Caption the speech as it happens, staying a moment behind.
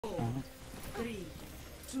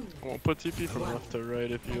We'll put TP from left to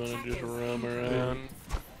right if you want to just roam around.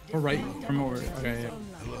 Or right from over. Okay, yeah.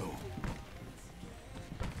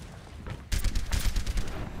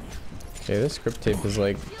 Okay, this grip tape is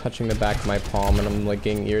like touching the back of my palm and I'm like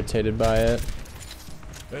getting irritated by it.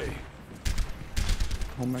 Hey.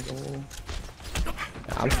 Oh my god.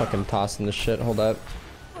 Yeah, I'm fucking tossing this shit. Hold up.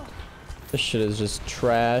 This shit is just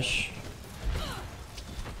trash.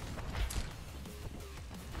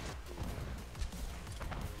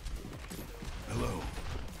 Hello.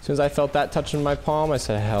 As soon as I felt that touching my palm, I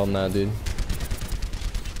said, hell no, dude.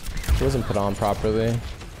 It wasn't put on properly.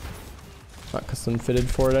 Not custom fitted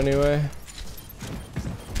for it anyway.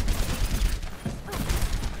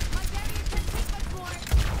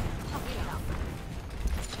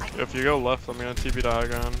 If you go left, I'm gonna TP to high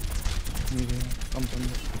ground. Something.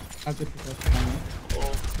 I did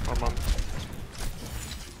Oh, I'm on.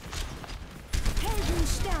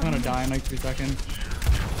 I'm gonna die in like 3 seconds.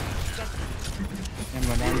 I'm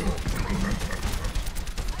gonna die.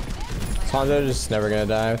 Sanjo just never gonna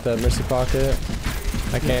die with that Mercy Pocket.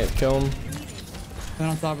 I can't kill him. Then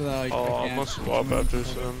on top of that, like, Oh, I'm gonna swap after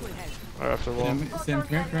Sim. Or after wall. Sam,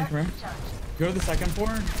 come here. Go to the second floor,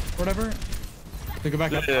 whatever. To go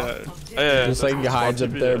back up. Yeah. Just like hides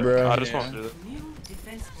up there, bro. I just want to do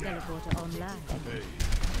that.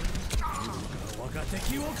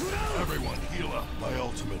 Everyone, heal up. My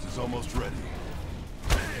ultimate is almost ready.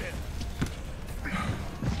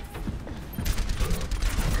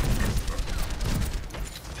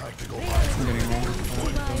 Tactical I'm getting wrong.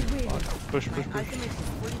 Push.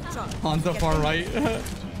 On the far right.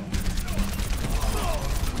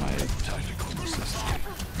 tactical resistance.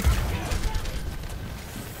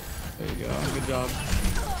 There you go. Good job.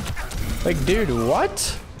 Like, dude, what?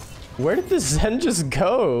 Where did this Zen just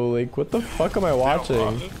go? Like, what the fuck am I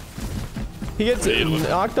watching? He gets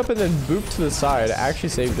knocked up and then booped to the side. I actually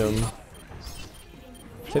saved him.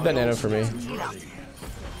 Save that nano for me.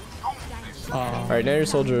 Alright, now your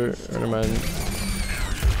soldier. Never mind.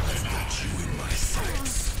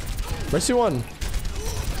 Mercy 1.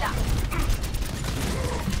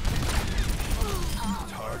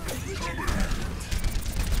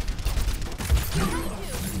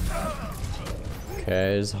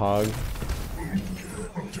 Okay, his hog.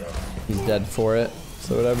 He's dead for it,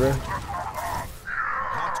 so whatever.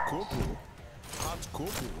 Hot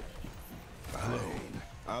cocoa. Hello.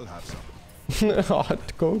 I'll have some.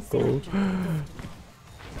 Hot cocoa.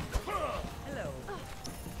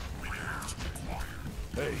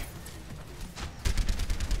 Hey.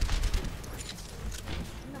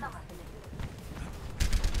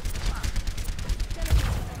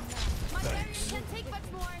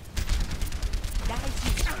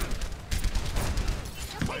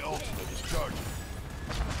 My ultimate is charging.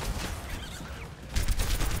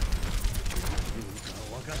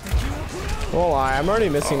 Won't lie, I'm already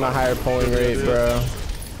missing my higher pulling rate, bro.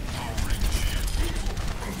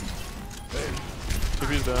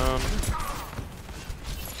 TP's down.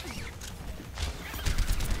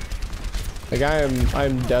 Like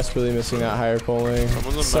I'm desperately missing that higher pulling.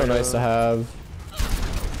 It's so nice to have.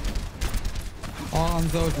 On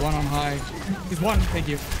those, one on high. He's one. Thank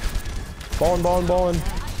you. Ballin'.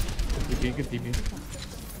 Good TP.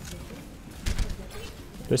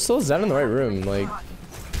 There's still Zen in the right room. Like,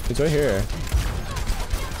 he's right here.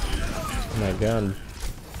 Oh my god.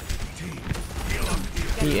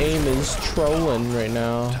 The aim is trolling right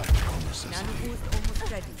now.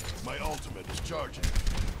 My ultimate is charging.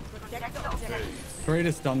 Ready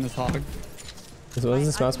to stun this hog. Wasn't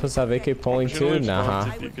this mouse supposed to have AK pulling too? Nah.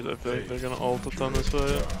 Because I feel like they're gonna ult a ton this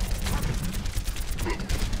way.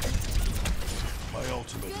 My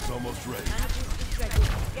ultimate is almost ready.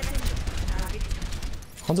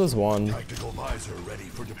 Hanzo's 1. Tactical visor ready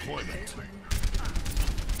for deployment.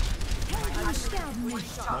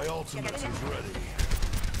 My ultimate is ready.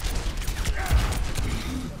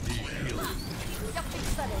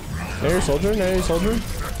 Now your soldier.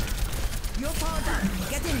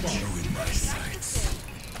 Get in there.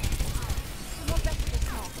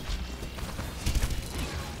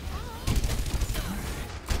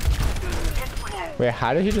 Wait,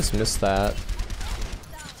 how did he just miss that?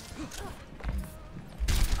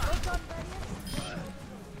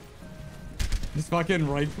 Just fucking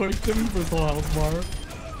right pushed him for full health bar.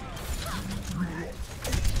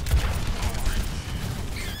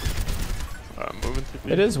 Moving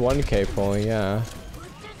TP. It is 1k pulling, yeah.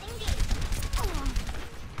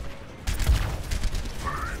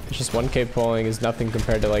 It's just 1k pulling is nothing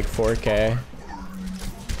compared to like 4k.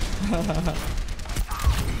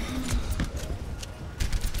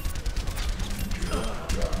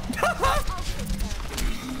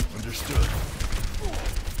 Understood.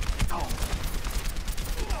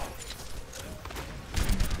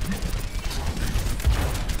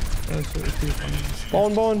 That's really too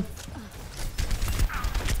funny. Bone.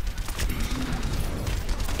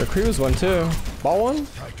 The crew was one too. Ball one?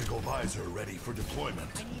 Tactical visor ready for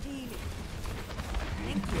deployment.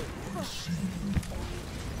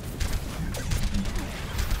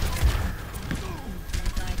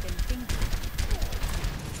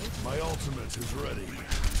 My ultimate is ready.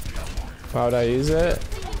 Why would I use it?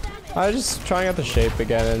 I was just trying out the shape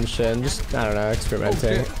again and shit and just, I don't know,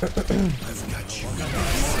 experimenting.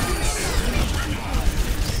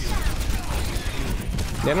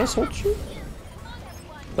 Nanos hold you?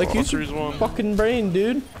 Like, use your fucking brain,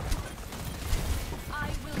 dude.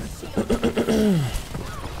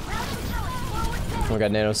 Oh my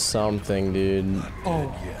god, Nano something, dude.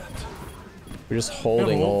 Oh. We're just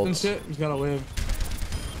holding ult. And shit. You gotta live.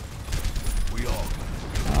 We all.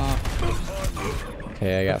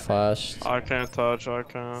 Okay, I got flashed. I can't touch, I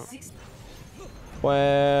can't.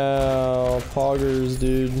 Wow, poggers,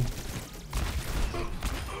 dude.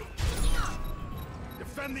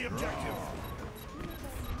 Defend the objective.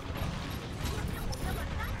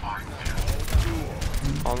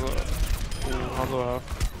 On the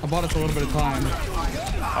half. I bought us a little bit of time.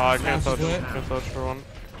 I can't touch. Split. Can't touch for one.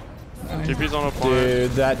 Nice. TP's on a point.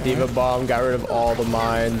 Dude, that diva bomb got rid of all the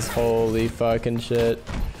mines. Holy fucking shit.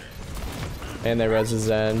 And they res his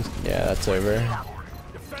end. Yeah, that's over.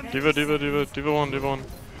 Diva one.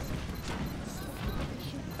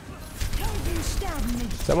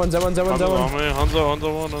 Someone. Hanzo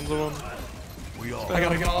one. We all. I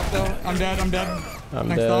gotta get off though. I'm dead. I'm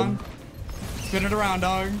Next dead. on. Spin it around,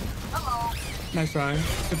 dog. Nice try.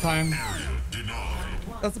 Good time.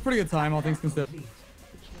 That's a pretty good time, all things considered.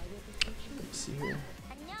 See here.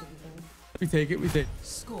 We take it.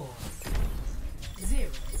 Score 0.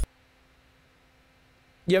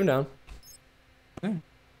 Yeah, I'm down. Yeah.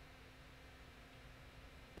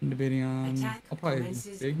 I'm debating on. Attack I'll probably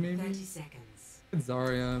commences big in maybe. 30 seconds.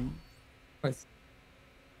 Zarya.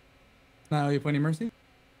 Now you playing Mercy?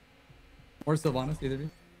 Or Sylvanas, either.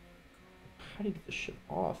 How do you get this shit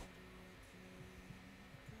off?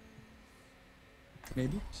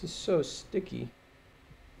 Maybe. This is so sticky.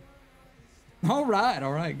 All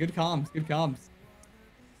right. Good comms.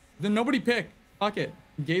 Then nobody pick. Fuck it.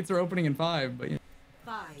 Gates are opening in 5, but you know.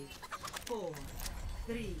 5, 4,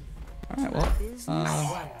 3. All right,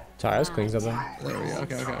 well. Tires cleans up then. There we go.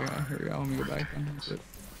 Okay. Here we go. Let me go back then. That's it.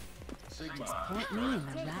 Point me in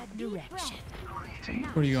the right direction.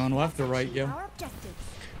 Where are you going? Left or right, yo? Our objectives.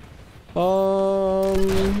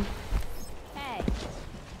 Hey.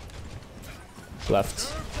 Left.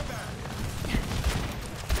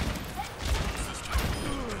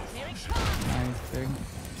 Nice, big.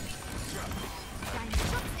 Dein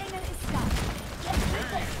Schutzengel ist da. Jetzt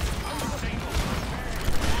bitte.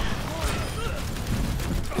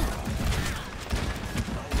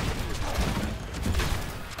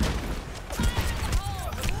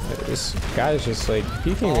 This guy's just like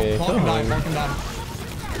peeking me. Falcon Come die. on.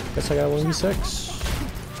 Guess I got 1v6.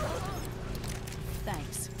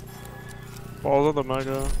 Thanks. Balls of the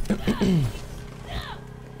mega.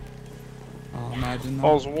 Oh, imagine that.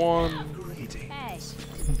 Balls one. Hey.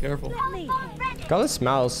 Be careful. Me. Got this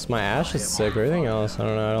mouse. My Ashe is sick. Everything else, I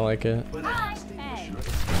don't know. I don't like it. Hey.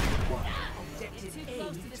 Too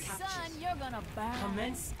close to the sun, you're gonna burn.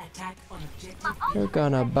 Commence attack on objective. You're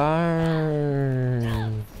gonna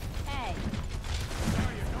burn. Hey.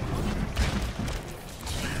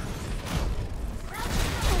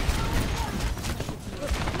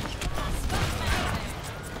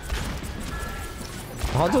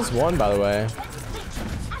 Hanzo's won, by the way.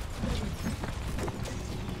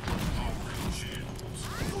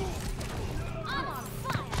 I'm on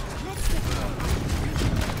fire. Let's get going.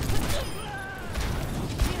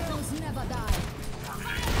 Heroes never die.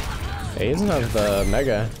 Hey, he doesn't have the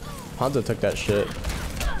mega. Hanzo took that shit. This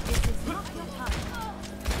is not your time.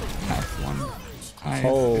 That's one. Nice.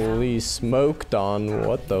 Holy smoked on.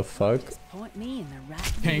 What the fuck? Point me in the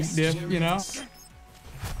right Tank dip, you know?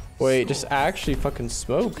 Wait, just actually fucking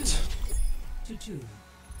smoked. to 2.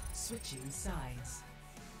 Switching sides.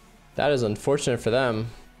 That is unfortunate for them.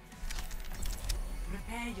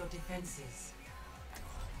 Prepare your defenses.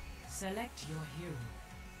 Select your hero.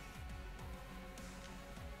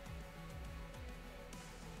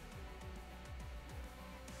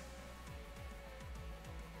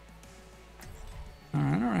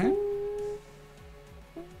 Alright.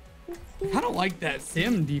 I kind of like that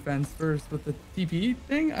sim defense first with the TP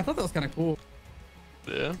thing. I thought that was kind of cool.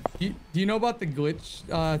 Yeah. Do you know about the glitch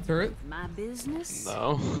turret? My business.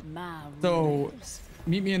 No. My So rules.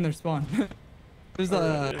 Meet me in their spawn. There's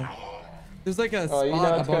like a Oh, spot you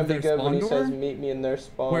know it's gonna above be their good when spawn he door says meet me in their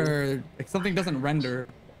spawn. where like something doesn't render,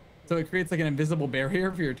 so it creates like an invisible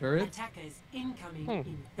barrier for your turret. Attackers incoming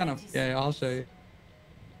in Kind of. 30 Yeah, I'll show you.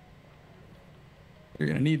 You're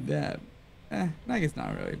gonna need that. I guess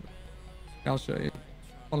not really. I'll show you.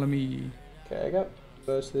 Follow me. Okay, I got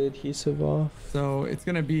most of the adhesive off. So it's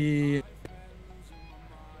gonna be.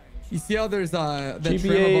 You see how there's the trim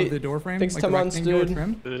GBA, above the door frame, thanks like to the months, rectangular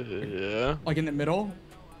dude. trim, Yeah. like in the middle,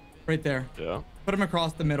 right there. Yeah. Put them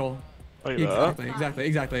across the middle. Like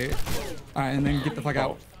Exactly. All right, and then get the fuck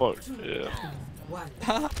out. Oh, fuck. Yeah.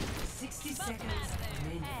 60 seconds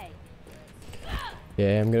remaining.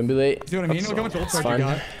 Yeah, I'm gonna be late. See what I mean? Look how much ult It's charge you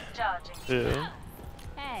fine. got. Yeah.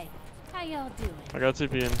 Hey, how y'all doing? I got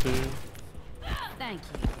TP in too. Thank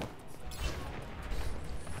you.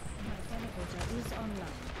 My teleporter is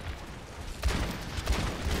online.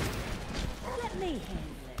 Let me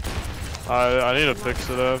handle it. I need to fix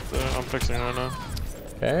it after. I'm fixing it right now.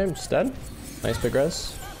 Okay, I'm just dead. Nice big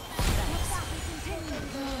res.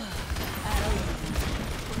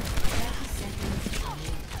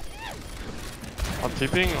 I'm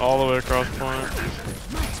TPing all the way across point.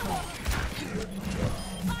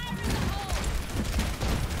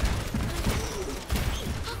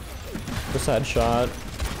 Just headshot.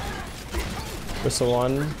 Whistle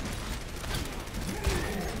one.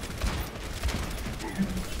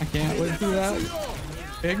 I can't live through that.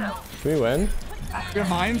 Big. Can we win? We have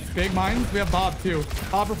mines. Big mines. We have Bob too.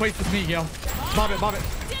 Bob replaces me, Gale. Bob it.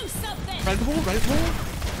 Do something. Res pool.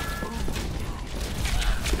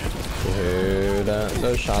 Dude,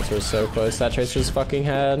 those shots were so close. That Tracer's fucking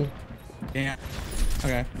head. Damn.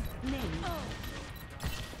 Okay.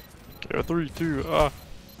 Okay, 3, 2, ah.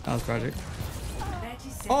 That was tragic. 30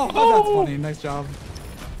 seconds. Oh, that's funny. Nice job.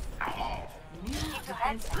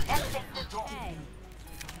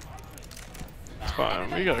 It's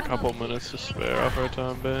fine. We got a couple minutes to spare off our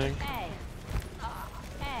time bang. Hey.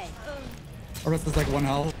 Hey. Arrest is like 1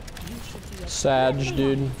 health. Sag,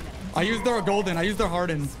 dude. I used their golden. I used their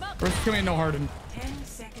harden. First coming no harden. 10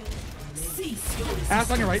 seconds.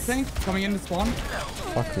 Ass on your right tank. Coming in to spawn.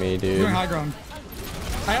 Fuck me, Doing dude. high ground.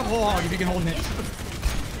 I have whole hog if you can hold it.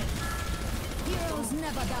 Heroes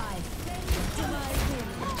never die.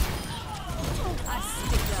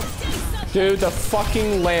 Dude, the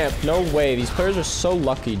fucking lamp. No way. These players are so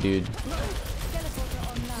lucky, dude.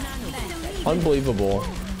 Unbelievable.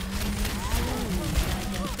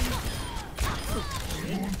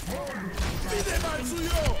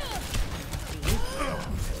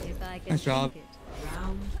 Nice job.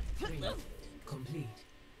 Round 3 complete.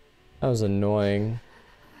 That was annoying.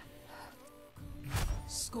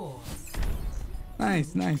 Score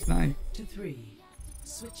Nice. 2-3.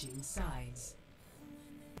 Switching sides.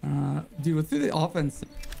 Dude, let's do the offense.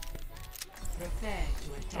 Prepare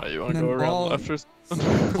to attack. Oh, you wanna And go then around ball- left or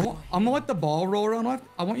I'm gonna let the ball roll around left.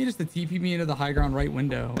 I want you just to TP me into the high ground right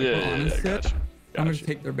window. Like, Yeah, we're on this shit. gotcha. I'm gonna just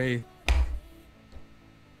take their base.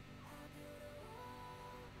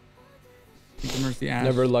 Keep the Mercy Ashe.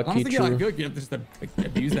 Never lucky, Honestly, true. I feel like you have to just like,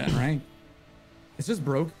 abuse that in rank. It's just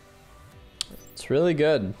broke. It's really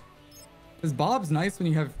good. Because Bob's nice when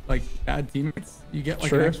you have like bad teammates. You get like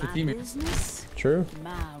True. an extra My teammate. business, True.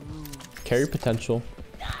 my rules. Carry potential.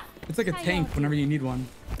 It's like a tank whenever you need one.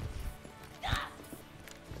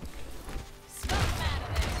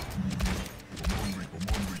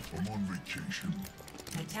 I'm on vacation.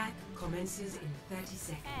 Attack commences in 30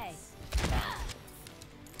 seconds. Hey.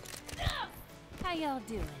 How y'all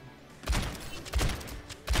doing?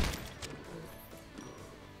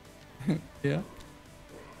 Yeah.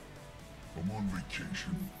 I'm on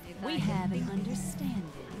vacation. We have an understanding.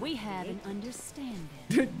 We have an understanding.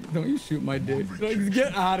 Don't you shoot my dick. Like,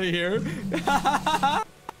 get out of here. That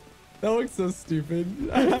looks so stupid.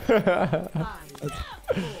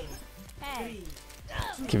 Hey.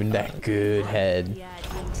 Giving that good head. Yeah,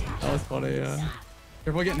 That was funny, yeah.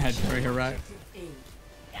 Careful getting head right here, right?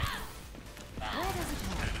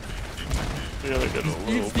 We gotta get a You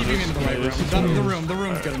little keep him into the right room. The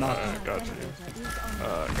room's good enough. Got you.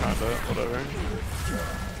 Kinda, whatever.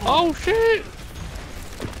 Oh shit!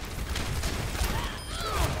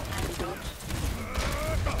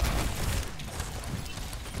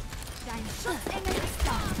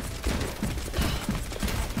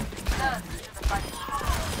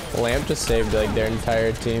 Lamp just saved like their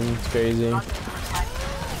entire team. It's crazy.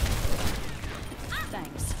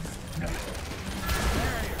 thanks.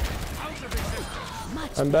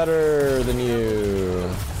 I'm better than you.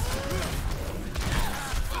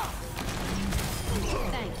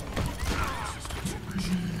 Thank you.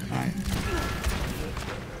 Alright.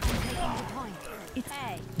 It's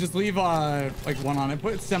Just leave like one on it.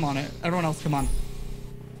 Put Sim on it. Everyone else, come on.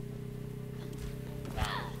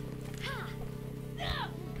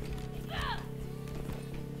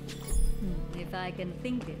 If I can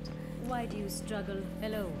think it, why do you struggle?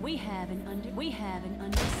 Hello, we have an under.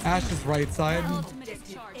 Ashe is right side.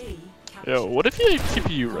 Yo, what if you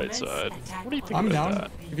TPU right side? What do you think I'm about down.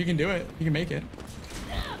 that? If you can do it, you can make it.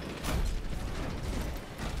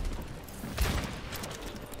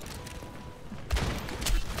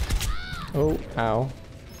 Oh, ow.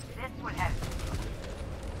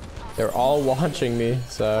 They're all watching me,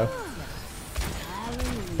 so.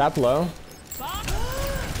 That low.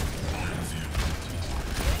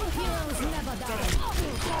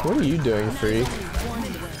 What are you doing, freak?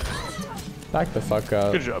 Back the fuck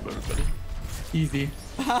up. Good job, everybody. Easy.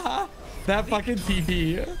 That fucking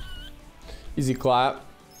TP. Easy clap.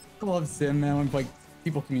 I love Sim, man, when like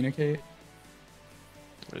people communicate.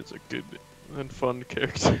 It's a good and fun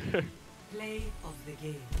character. Play of the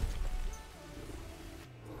game.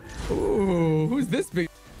 Ooh, who's this big?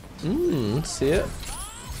 Let's see it.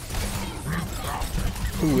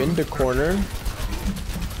 Ooh, into corner.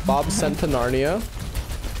 Bob sent to Narnia.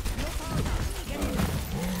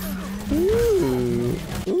 Ooh.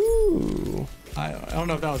 Ooh. I don't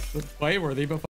know if that was play worthy, but